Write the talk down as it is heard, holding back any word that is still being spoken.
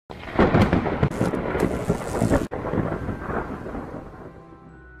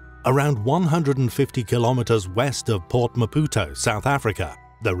Around 150 kilometers west of Port Maputo, South Africa,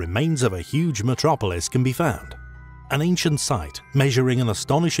 the remains of a huge metropolis can be found. An ancient site measuring an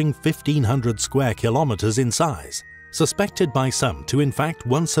astonishing 1,500 square kilometers in size, suspected by some to in fact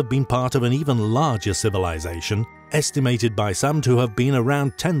once have been part of an even larger civilization, estimated by some to have been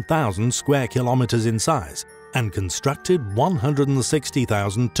around 10,000 square kilometers in size, and constructed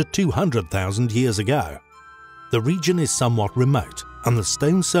 160,000 to 200,000 years ago. The region is somewhat remote, and the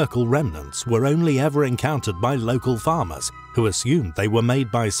stone circle remnants were only ever encountered by local farmers who assumed they were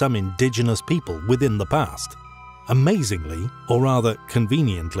made by some indigenous people within the past. Amazingly, or rather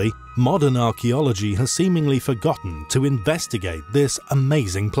conveniently, modern archaeology has seemingly forgotten to investigate this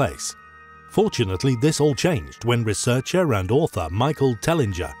amazing place. Fortunately, this all changed when researcher and author Michael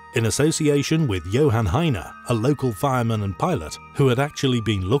Tellinger, in association with Johann Heine, a local fireman and pilot who had actually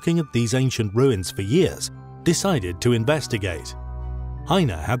been looking at these ancient ruins for years, decided to investigate. Heine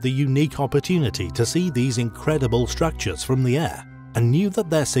had the unique opportunity to see these incredible structures from the air and knew that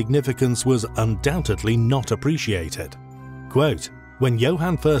their significance was undoubtedly not appreciated. Quote, "When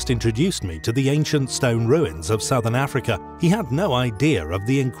Johann first introduced me to the ancient stone ruins of southern Africa, he had no idea of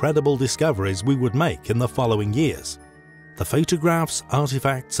the incredible discoveries we would make in the following years. The photographs,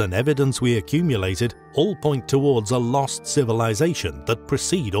 artifacts, and evidence we accumulated all point towards a lost civilization that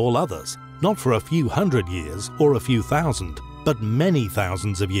precede all others, not for a few hundred years or a few thousand, but many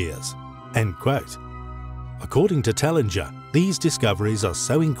thousands of years." End quote. According to Tellinger, these discoveries are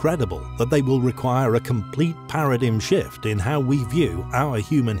so incredible that they will require a complete paradigm shift in how we view our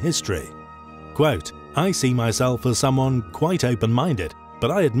human history. Quote, "I see myself as someone quite open-minded, but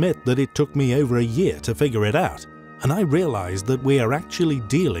I admit that it took me over a year to figure it out, and I realized that we are actually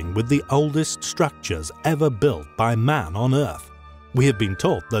dealing with the oldest structures ever built by man on Earth. We have been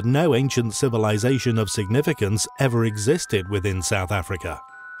taught that no ancient civilization of significance ever existed within South Africa.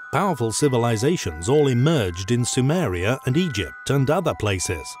 Powerful civilizations all emerged in Sumeria and Egypt and other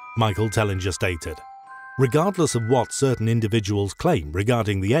places," Michael Tellinger stated. Regardless of what certain individuals claim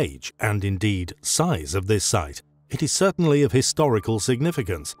regarding the age and indeed size of this site, it is certainly of historical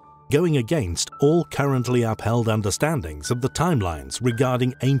significance, going against all currently upheld understandings of the timelines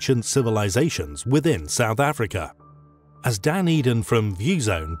regarding ancient civilizations within South Africa. As Dan Eden from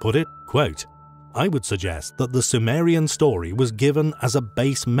ViewZone put it, quote, "I would suggest that the Sumerian story was given as a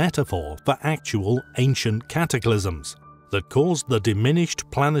base metaphor for actual ancient cataclysms that caused the diminished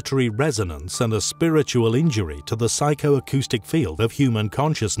planetary resonance and a spiritual injury to the psychoacoustic field of human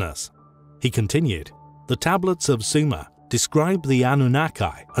consciousness." He continued, "The tablets of Sumer describe the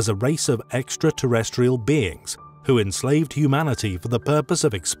Anunnaki as a race of extraterrestrial beings who enslaved humanity for the purpose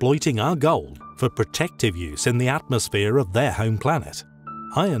of exploiting our gold for protective use in the atmosphere of their home planet.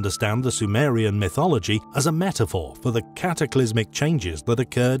 I understand the Sumerian mythology as a metaphor for the cataclysmic changes that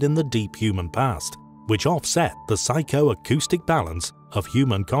occurred in the deep human past, which offset the psychoacoustic balance of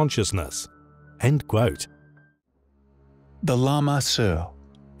human consciousness." End quote. The Lama Su.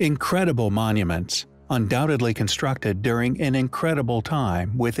 Incredible monuments, undoubtedly constructed during an incredible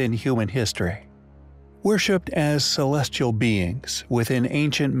time within human history. Worshipped as celestial beings within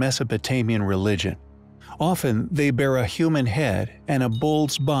ancient Mesopotamian religion, often they bear a human head and a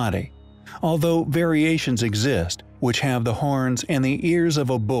bull's body, although variations exist which have the horns and the ears of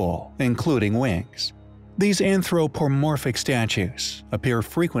a bull, including wings. These anthropomorphic statues appear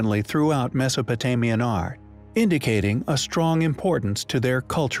frequently throughout Mesopotamian art, indicating a strong importance to their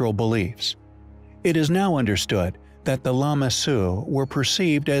cultural beliefs. It is now understood that the Lama Su were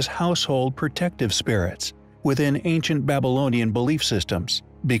perceived as household protective spirits within ancient Babylonian belief systems,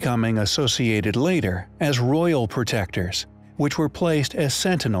 becoming associated later as royal protectors, which were placed as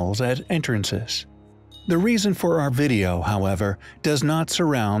sentinels at entrances. The reason for our video, however, does not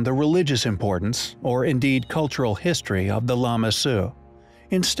surround the religious importance or indeed cultural history of the Lama Su.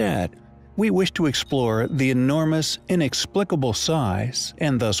 Instead, we wish to explore the enormous, inexplicable size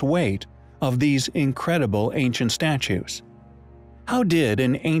and thus weight of these incredible ancient statues. How did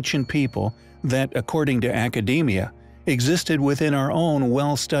an ancient people that, according to academia, existed within our own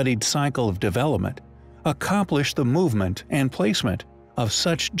well-studied cycle of development, accomplish the movement and placement of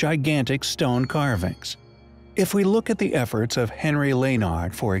such gigantic stone carvings? If we look at the efforts of Henry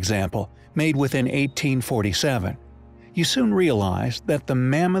Leonard, for example, made within 1847, you soon realize that the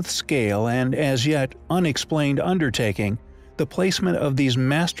mammoth scale and as yet unexplained undertaking the placement of these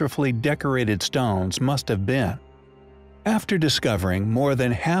masterfully decorated stones must have been. After discovering more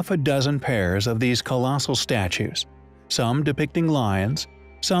than half a dozen pairs of these colossal statues, some depicting lions,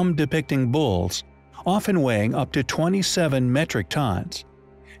 some depicting bulls, often weighing up to 27 metric tons,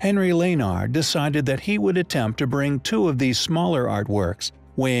 Henry Leonard decided that he would attempt to bring two of these smaller artworks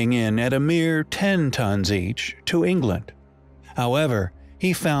weighing in at a mere 10 tons each, to England. However,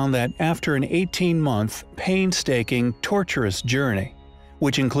 he found that after an 18-month, painstaking, torturous journey,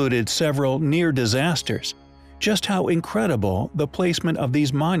 which included several near disasters, just how incredible the placement of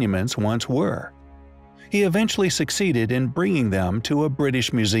these monuments once were. He eventually succeeded in bringing them to a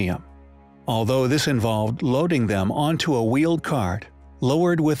British museum, although this involved loading them onto a wheeled cart,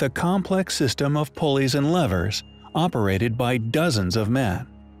 lowered with a complex system of pulleys and levers, operated by dozens of men.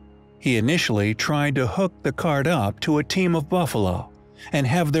 He initially tried to hook the cart up to a team of buffalo and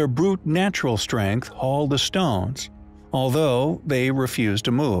have their brute natural strength haul the stones, although they refused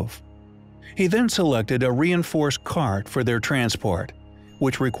to move. He then selected a reinforced cart for their transport,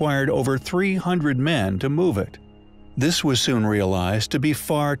 which required over 300 men to move it. This was soon realized to be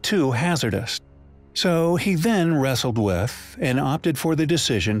far too hazardous. So he then wrestled with and opted for the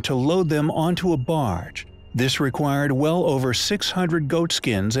decision to load them onto a barge. This required well over 600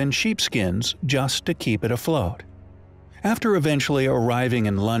 goatskins and sheepskins just to keep it afloat. After eventually arriving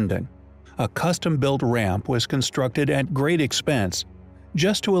in London, a custom-built ramp was constructed at great expense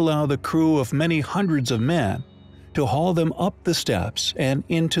just to allow the crew of many hundreds of men to haul them up the steps and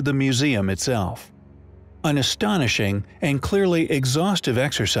into the museum itself. An astonishing and clearly exhaustive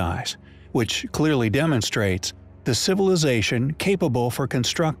exercise, which clearly demonstrates the civilization capable for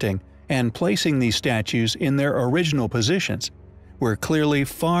constructing and placing these statues in their original positions were clearly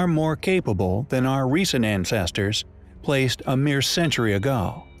far more capable than our recent ancestors placed a mere century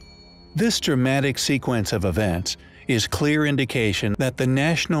ago. This dramatic sequence of events is clear indication that the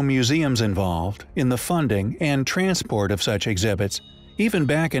national museums involved in the funding and transport of such exhibits, even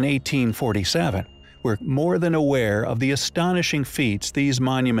back in 1847, were more than aware of the astonishing feats these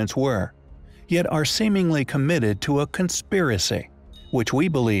monuments were, yet are seemingly committed to a conspiracy, which we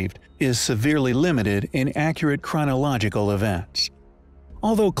believed is severely limited in accurate chronological events.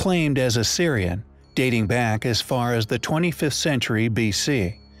 Although claimed as Assyrian, dating back as far as the 25th century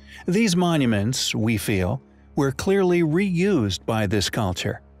BC, these monuments, we feel, were clearly reused by this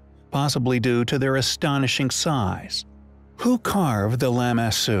culture, possibly due to their astonishing size. Who carved the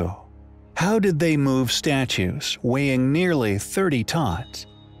Lamassu? How did they move statues weighing nearly 30 tons?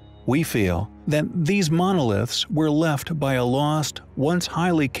 We feel that these monoliths were left by a lost, once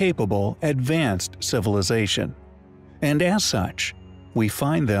highly capable, advanced civilization, and as such, we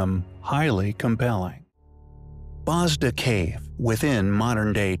find them highly compelling. Bozda Cave, within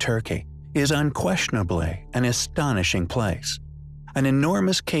modern-day Turkey, is unquestionably an astonishing place. An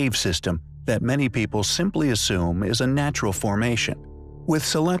enormous cave system that many people simply assume is a natural formation, with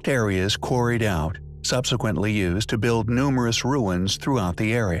select areas quarried out, subsequently used to build numerous ruins throughout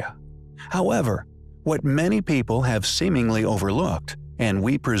the area. However, what many people have seemingly overlooked, and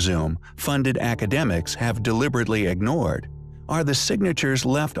we presume funded academics have deliberately ignored, are the signatures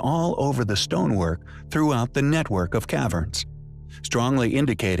left all over the stonework throughout the network of caverns, strongly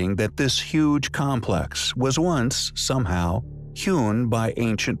indicating that this huge complex was once, somehow, hewn by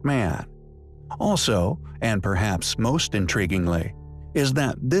ancient man. Also, and perhaps most intriguingly, is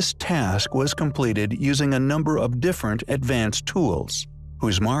that this task was completed using a number of different advanced tools,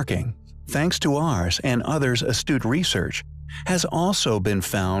 whose marking, thanks to ours and others' astute research, has also been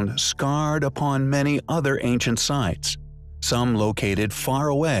found scarred upon many other ancient sites, some located far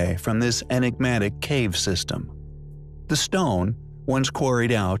away from this enigmatic cave system. The stone, once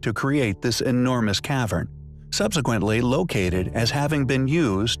quarried out to create this enormous cavern, subsequently located as having been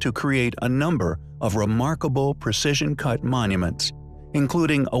used to create a number of remarkable precision-cut monuments,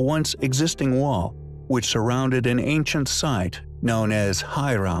 including a once existing wall which surrounded an ancient site known as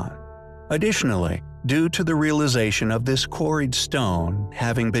Hairan. Additionally, due to the realization of this quarried stone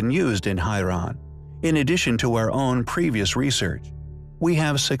having been used in Hairan, in addition to our own previous research, we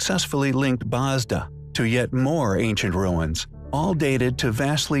have successfully linked Bozda to yet more ancient ruins, all dated to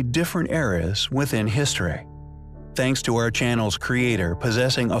vastly different eras within history. Thanks to our channel's creator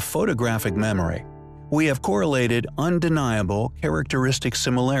possessing a photographic memory, we have correlated undeniable characteristic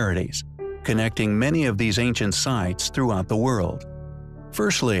similarities, connecting many of these ancient sites throughout the world.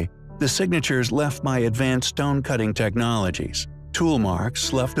 Firstly, the signatures left by advanced stone-cutting technologies, tool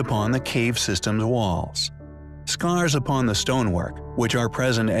marks left upon the cave system's walls, scars upon the stonework, which are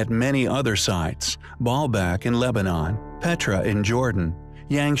present at many other sites, Baalbek in Lebanon, Petra in Jordan,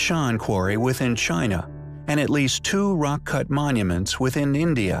 Yangshan Quarry within China, and at least 2 rock-cut monuments within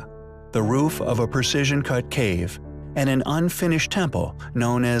India, the roof of a precision-cut cave, and an unfinished temple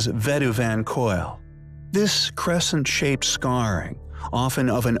known as Veduvan Koil. This crescent-shaped scarring, often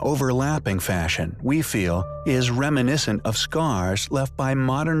of an overlapping fashion, we feel is reminiscent of scars left by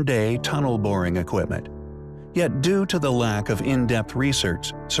modern-day tunnel boring equipment. Yet due to the lack of in-depth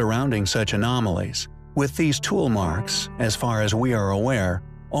research surrounding such anomalies, with these tool marks, as far as we are aware,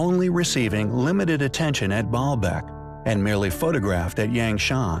 only receiving limited attention at Baalbek and merely photographed at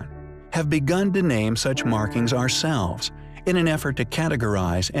Yangshan, have begun to name such markings ourselves in an effort to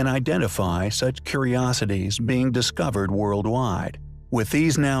categorize and identify such curiosities being discovered worldwide, with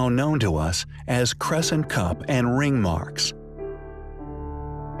these now known to us as crescent cup and ring marks.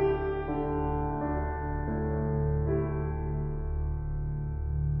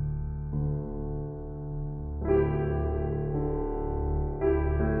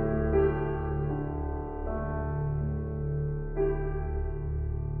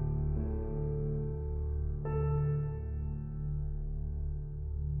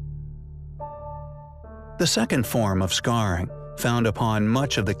 The second form of scarring, found upon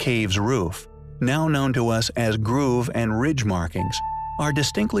much of the cave's roof, now known to us as groove and ridge markings, are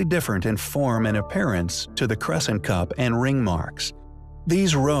distinctly different in form and appearance to the crescent cup and ring marks.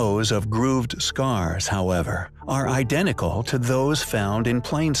 These rows of grooved scars, however, are identical to those found in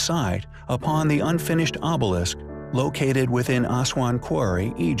plain sight upon the unfinished obelisk located within Aswan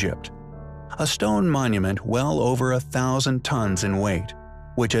Quarry, Egypt. A stone monument well over 1,000 tons in weight,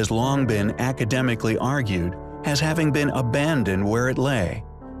 which has long been academically argued as having been abandoned where it lay,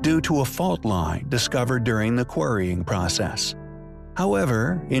 due to a fault line discovered during the quarrying process.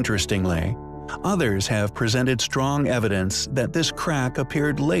 However, interestingly, others have presented strong evidence that this crack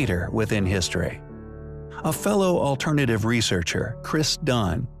appeared later within history. A fellow alternative researcher, Chris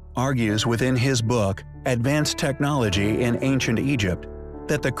Dunn, argues within his book Advanced Technology in Ancient Egypt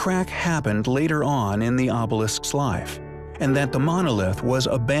that the crack happened later on in the obelisk's life, and that the monolith was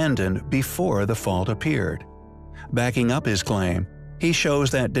abandoned before the fault appeared. Backing up his claim, he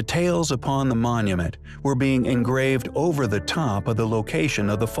shows that details upon the monument were being engraved over the top of the location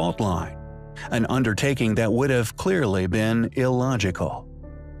of the fault line, an undertaking that would have clearly been illogical.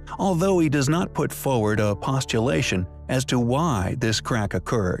 Although he does not put forward a postulation as to why this crack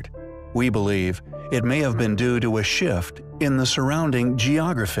occurred, we believe it may have been due to a shift in the surrounding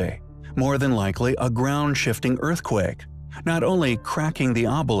geography, more than likely a ground-shifting earthquake, not only cracking the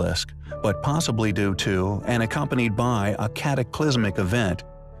obelisk, but possibly due to and accompanied by a cataclysmic event,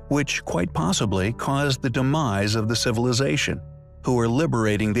 which quite possibly caused the demise of the civilization, who were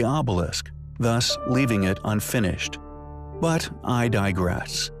liberating the obelisk, thus leaving it unfinished. But I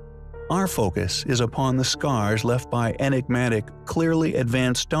digress. Our focus is upon the scars left by enigmatic, clearly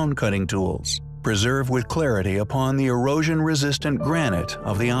advanced stone-cutting tools, preserved with clarity upon the erosion-resistant granite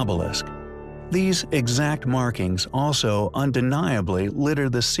of the obelisk. These exact markings also undeniably litter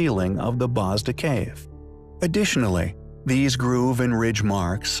the ceiling of the Bazda cave. Additionally, these groove and ridge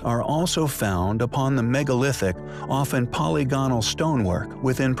marks are also found upon the megalithic, often polygonal stonework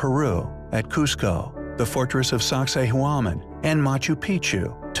within Peru, at Cusco, the fortress of Sacsayhuaman, and Machu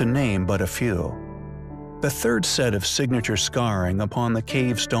Picchu, to name but a few. The third set of signature scarring upon the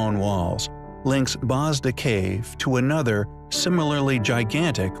cave stone walls links Bazda Cave to another similarly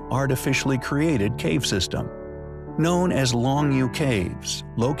gigantic artificially created cave system, known as Longyu Caves,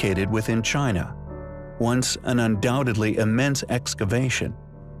 located within China. Once an undoubtedly immense excavation,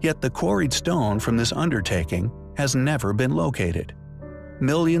 yet the quarried stone from this undertaking has never been located.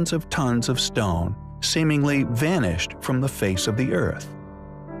 Millions of tons of stone seemingly vanished from the face of the earth.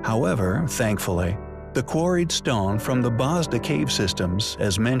 However, thankfully, the quarried stone from the Bazda cave systems,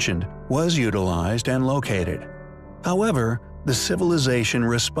 as mentioned, was utilized and located. However, the civilization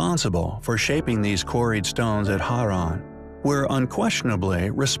responsible for shaping these quarried stones at Haran were unquestionably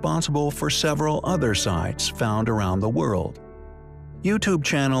responsible for several other sites found around the world. YouTube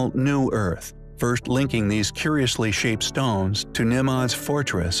channel New Earth, first linking these curiously shaped stones to Nimad's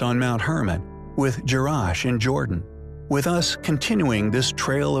fortress on Mount Hermon, with Jerash in Jordan, with us continuing this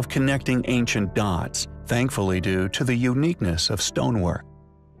trail of connecting ancient dots, thankfully due to the uniqueness of stonework.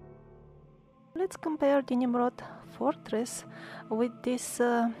 Let's compare the Nimrod fortress with this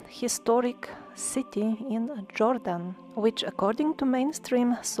historic city in Jordan, which according to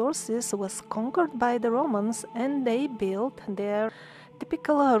mainstream sources was conquered by the Romans, and they built their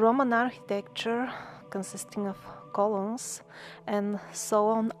typical Roman architecture consisting of columns and so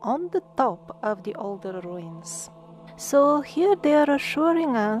on the top of the older ruins. So here they are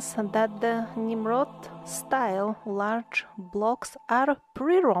assuring us that the Nimrod style large blocks are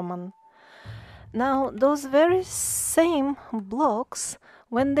pre-Roman. Now those very same blocks,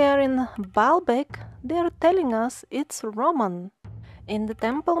 when they are in Baalbek, they are telling us it's Roman. In the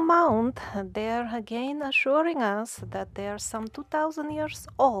Temple Mount, they are again assuring us that they are some 2000 years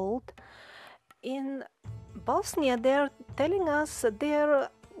old. In Bosnia, they are telling us they are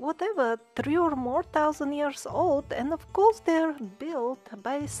whatever, 3 or more thousand years old, and of course they're built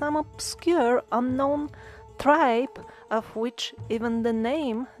by some obscure, unknown tribe, of which even the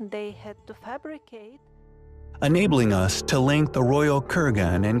name they had to fabricate. Enabling us to link the Royal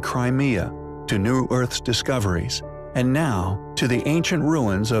Kurgan in Crimea to New Earth's discoveries, and now to the ancient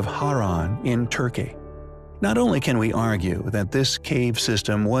ruins of Haran in Turkey. Not only can we argue that this cave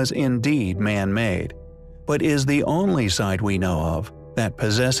system was indeed man-made, but is the only site we know of that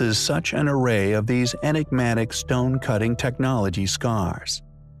possesses such an array of these enigmatic stone-cutting technology scars,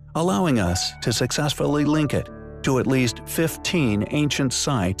 allowing us to successfully link it to at least 15 ancient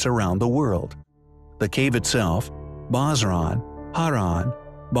sites around the world. The cave itself, Basran, Haran,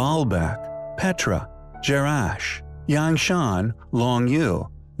 Baalbek, Petra, Jerash, Yangshan, Longyu,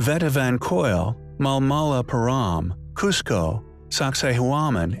 Vetivancoyle, Malmala-Param, Cusco,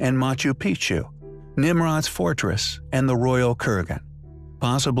 Sacsayhuaman and Machu Picchu, Nimrod's fortress, and the Royal Kurgan.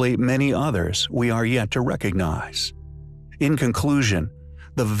 Possibly many others we are yet to recognize. In conclusion,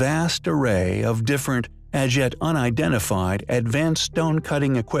 the vast array of different, as yet unidentified, advanced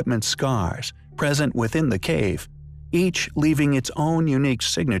stone-cutting equipment scars present within the cave, each leaving its own unique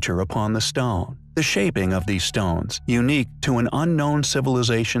signature upon the stone. The shaping of these stones, unique to an unknown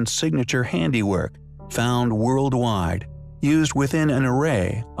civilization's signature handiwork, found worldwide, used within an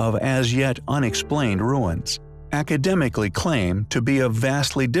array of as yet unexplained ruins, academically claim to be of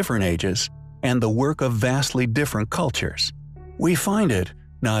vastly different ages and the work of vastly different cultures. We find it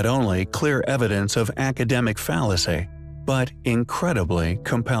not only clear evidence of academic fallacy, but incredibly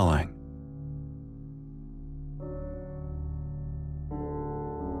compelling.